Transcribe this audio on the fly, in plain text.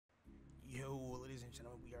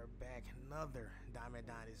are back, another Diamond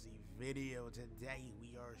Dynasty video. Today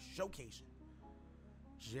we are showcasing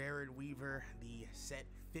Jered Weaver, the set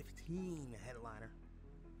 15 headliner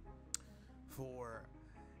for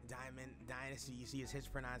Diamond Dynasty. You see his hits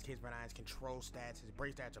per nines, Ks per nines, control stats. His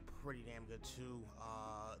break stats are pretty damn good too.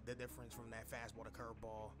 The difference from that fastball to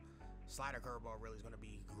curveball, slider curveball really is going to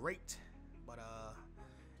be great. But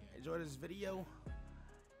enjoy this video,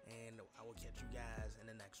 and I will catch you guys in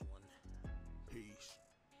the next one. Peace.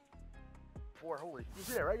 Holy, you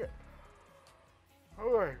see that right here?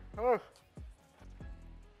 Alright,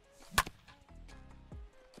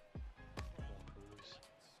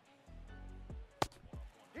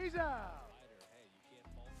 he's out.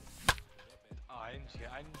 Oh, I didn't see.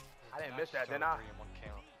 I didn't miss that, did I? 3 in 1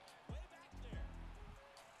 count.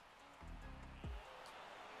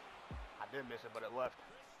 I did miss it, but it left.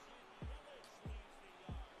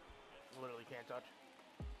 Literally can't touch.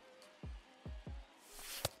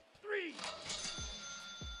 3.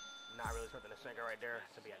 Not really expecting a sinker right there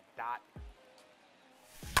to be a dot.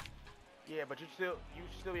 Yeah, but you still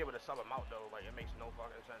be able to sub him out though. Like, it makes no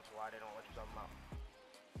fucking sense why they don't let you sub him out.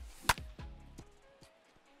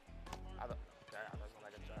 That doesn't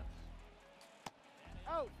make sense.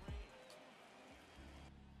 Oh!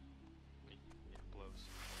 It blows.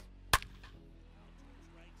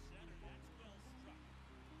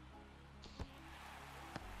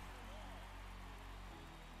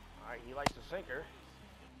 Alright, he likes the sinker.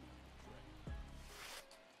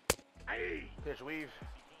 Hey! Pitch weave.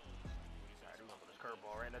 Gotta do something with this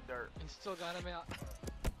curveball right in the dirt. And still got him out.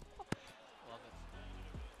 Love it.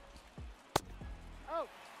 Oh!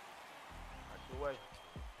 That's the way.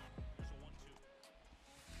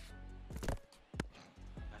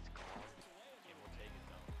 That's calm. It will take it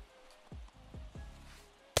though.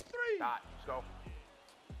 3! Dot. Let's go.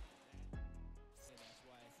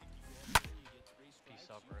 Peace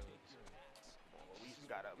up early.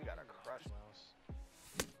 We gotta crush mouse.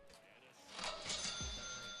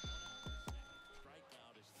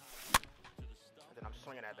 And then I'm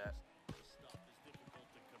swinging at that.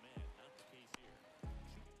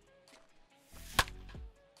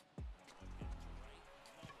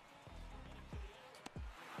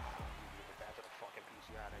 Back to the fucking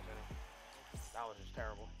PCI, that was just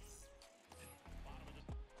terrible.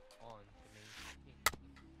 On to me.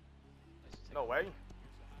 No way.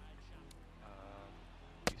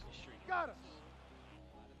 Houston Street. Got him.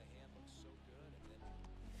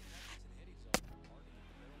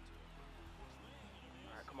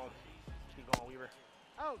 Alright, come on. Let's keep going, Weaver.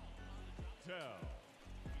 Out. Tell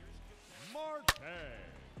Marte.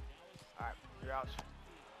 Alright, you're out.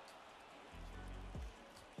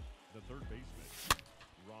 The third baseman,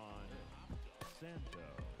 Ron Santo.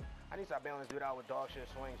 I need to stop bailing this dude out with dog shit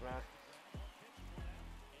swings, man.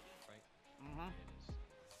 Right? Mm-hmm. It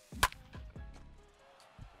is.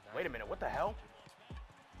 Wait a minute, what the hell?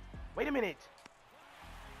 Wait a minute!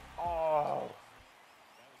 Oh!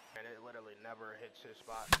 And it literally never hits his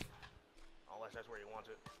spot. Unless that's where he wants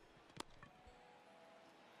it.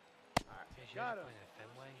 Alright. Got him.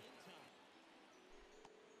 Fenway.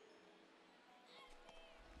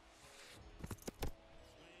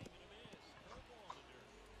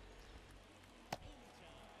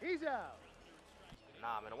 He's out!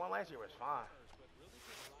 Nah, man, the one last year was fine.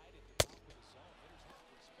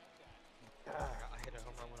 I hit a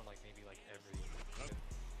home run with him like maybe like every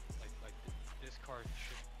like this card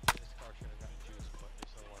should have gotten juice, but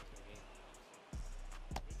there's no one in the game.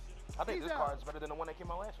 I think this card's better than the one that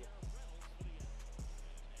came out last year.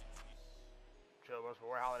 Chill, goes for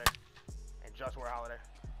War Holiday. And just War Holiday.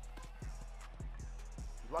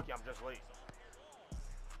 He's lucky I'm just late.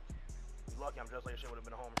 He's lucky I'm just late. Shit would have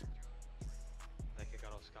been a homer. That kid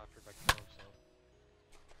got all scot-free by killing himself.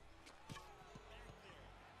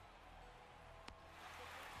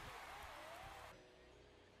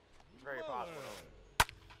 Very possible.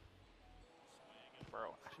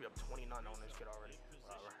 Bro, I should be up 29 on this kid already.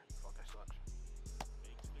 Whatever. Fucking sucks.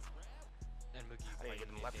 And Mookie, I need to get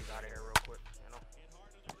them lefties out of here real quick, you know?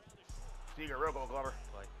 Seager, real gold Glover.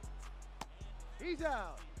 Like, he's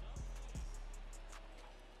out!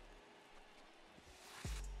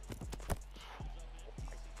 Oh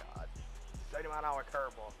my god. 70-mile-an-hour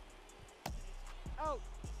curveball. Out!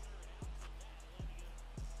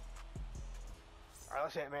 Alright,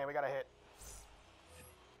 let's hit, man. We got to hit.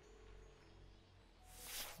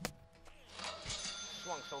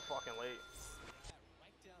 Swung so fucking late.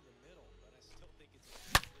 Right down the middle, but I still think it's a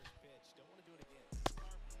first pitch. Don't want to do it again.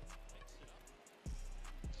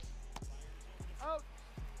 Out!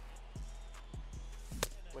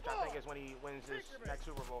 Which I think is when he wins his next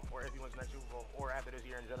Super Bowl, or if he wins the next Super Bowl, or after this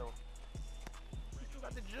year in general. still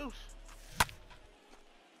got the juice.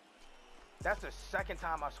 That's the second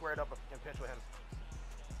time I squared up and pitched with him.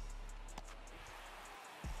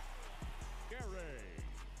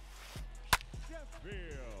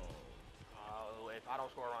 Sheffield. If I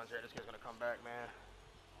don't score runs here, this kid's gonna come back, man.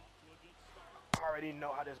 I already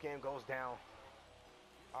know how this game goes down.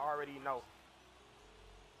 I already know.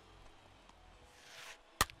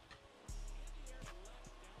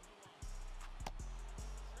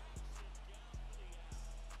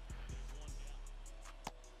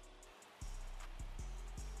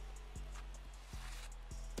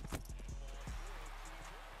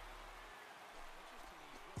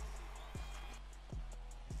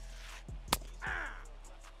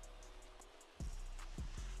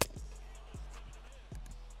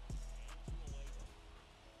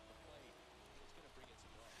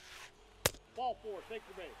 Ball 4, take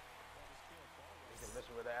the base. He's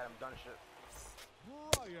missing with the Adam Dunn shit.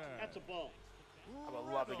 Ryan. That's a ball. I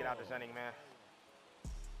would love to get out this inning, man.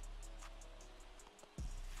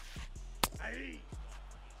 Hey.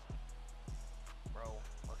 Bro,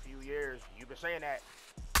 a few years. You've been saying that.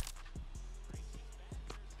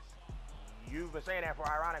 You've been saying that for,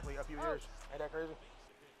 ironically, a few years. Ain't that crazy?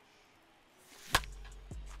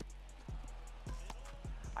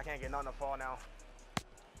 I can't get nothing to fall now.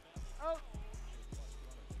 Oh.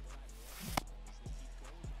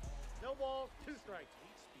 No balls, 2 strikes.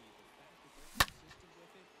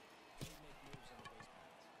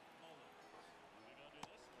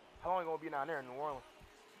 How long are you going to be down there in New Orleans?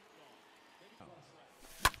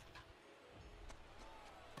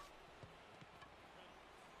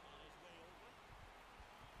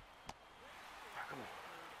 Come here.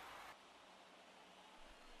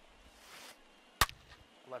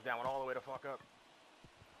 Left down, went all the way the fuck up.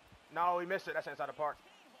 No, he missed it. That's inside the park.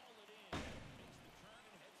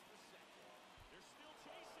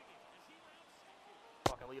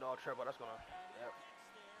 Fucking lead all triple. That's gonna. Yep.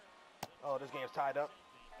 Oh, this game's tied up.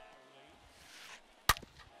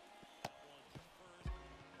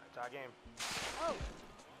 Tie game. Oh.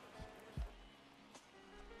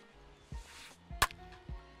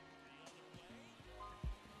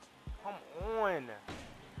 Come on.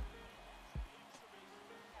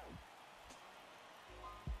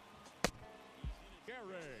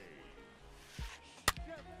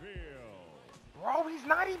 Bro, he's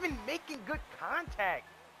not even making good contact.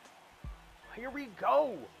 Here we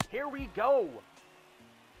go. Here we go.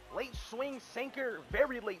 Late swing, sinker,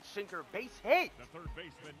 very late sinker, base hit. The third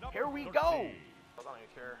baseman, number Here we 13. go. I don't even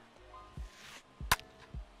care.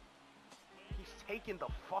 He's taking the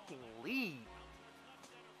fucking lead.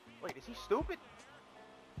 Wait, is he stupid?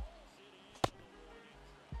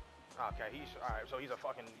 Okay, he's alright, so he's a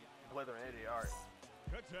fucking blithering idiot. Alright.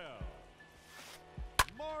 Cattell.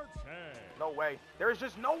 Marte. No way. There's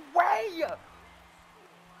just no way!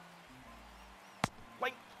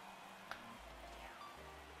 Like,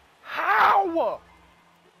 how?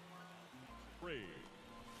 Reed.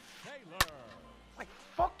 Taylor. My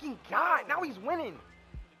fucking God, now he's winning.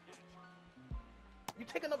 You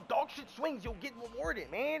take enough dog shit swings, you'll get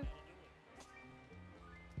rewarded, man.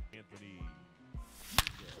 Anthony.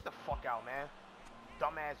 Get the fuck out, man.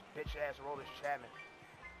 Dumbass, bitch ass Rollers Chapman.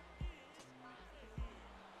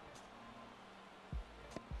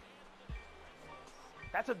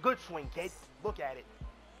 That's a good swing, kid. Look at it.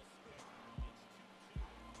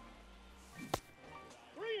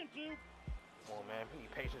 3-2. Come on, man. Be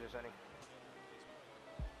patient this inning.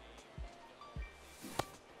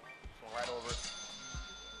 Swing right over it.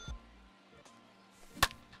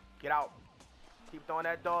 Get out. Keep throwing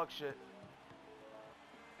that dog shit.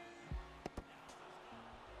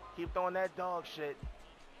 Keep throwing that dog shit.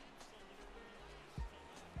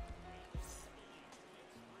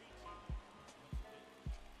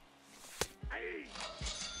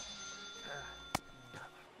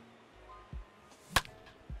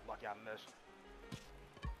 Lucky I missed.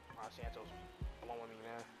 Santos blowing me,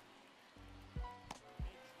 man.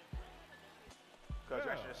 Because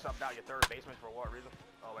you actually just subbed out your third baseman for what reason?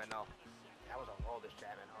 Oh, wait, no. That was a roll this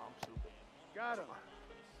Chapman. Oh, I'm stupid. Got him.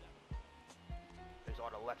 There's all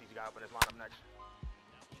the lefties he got up in his lineup next.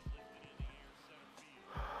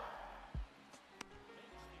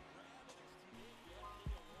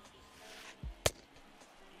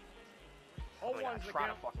 Oh, I'm one's gonna the try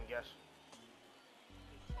to count. fucking guess.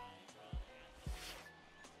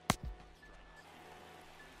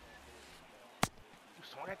 You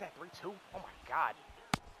swung at that 3-2? Oh my God.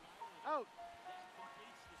 Out.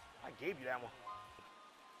 I gave you that one.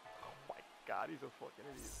 Oh my God, he's a fucking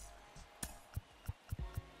idiot.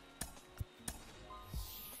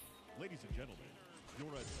 Ladies and gentlemen,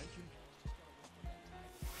 your attention.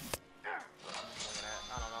 Swinging at.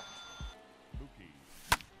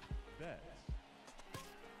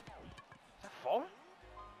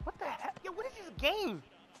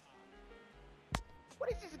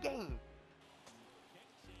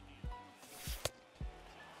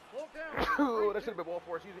 That should have been ball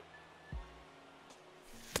four, excuse me.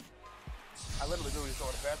 I literally knew he was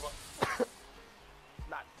throwing a fastball.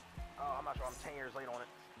 I'm not sure. I'm 10 years late on it.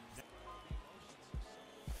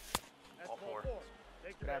 That's Ball four.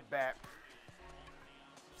 Take Get that bat.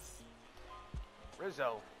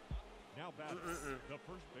 Rizzo. Now batting the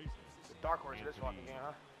first baseman. The dark horse of this fucking game,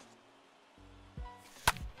 huh?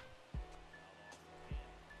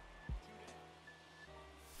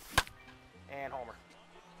 And homer.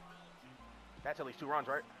 That's at least 2 runs,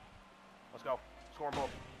 right? Let's go. Score them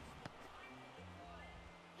both.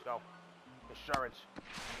 Let's go. Insurance.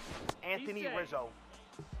 Anthony Rizzo.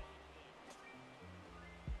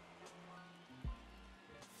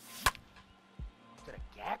 To the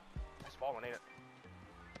gap? That's falling, ain't it?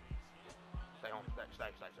 Stay home. Stay.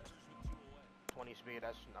 20 speed,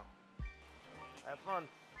 that's no. Have fun.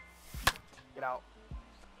 Get out.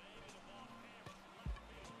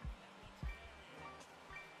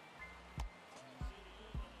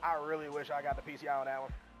 I really wish I got the PCI on that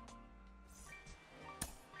one.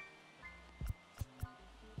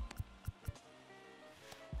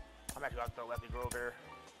 I'm actually about to throw lefty Grove here.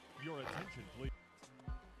 Your attention, please.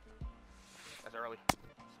 That's early.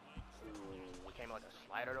 Ooh, it came like a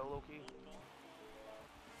slider though, low key.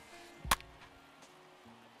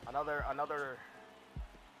 Another.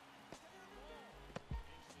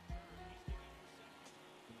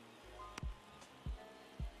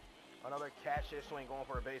 Another catch hit swing going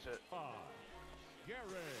for a base hit.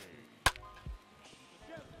 Jered.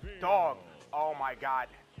 Dog. Oh my God.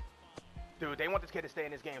 Dude, they want this kid to stay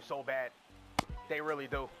in this game so bad. They really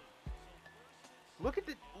do. Look at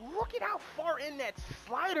how far in that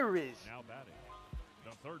slider is. Now batting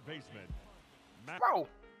the third baseman. Bro.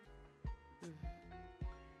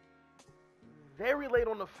 Very late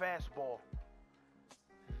on the fastball.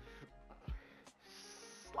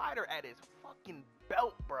 Slider at his fucking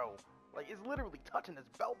belt, bro. Like, it's literally touching his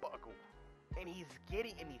belt buckle. And he's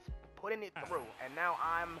putting it through. And now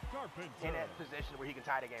I'm in that position where he can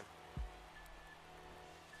tie the game.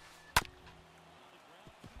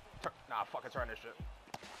 Nah, fucking turn this shit.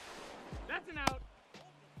 That's an out.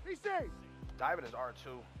 Be safe. Diving is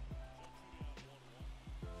R2.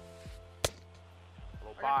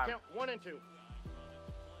 Little I got bomb. the count. 1 and 2.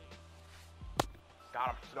 Got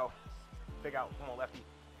him. Let's go. Big out. Come on, lefty.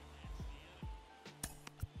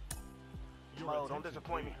 Mo, don't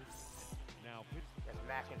disappoint me. Now pitch That's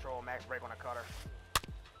max control, max break on a cutter.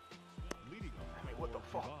 leading off. I mean, what the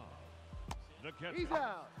fuck? The catcher. He's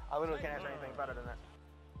out. I literally can't answer anything better than that.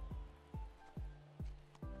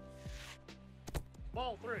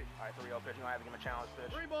 Ball 3. All right, 3-0 pitch. You don't have to give him a challenge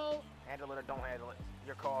pitch. 3 balls. Handle it or don't handle it.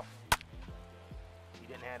 Your call. You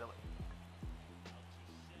didn't handle it.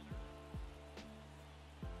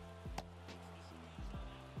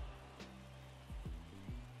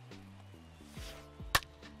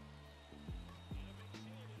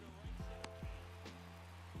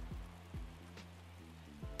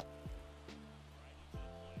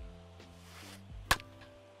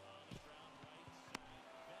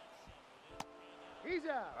 He's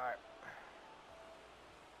out. All right.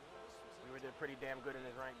 We did pretty damn good in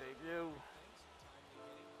his ranked debut.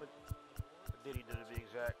 But Diddy did to be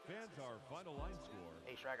exact. Fans our final line score.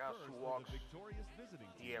 8 strikeouts, 2 First walks. for the victorious visiting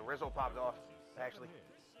team. Yeah, Rizzo popped off, actually.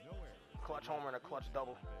 No errors. Clutch homer and a clutch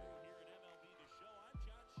double.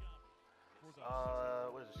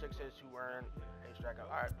 What is it? 6 hits, 2 earned, 8 strikeouts.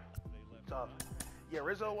 All right. Tough. Yeah,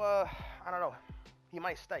 Rizzo, I don't know. He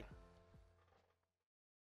might stay.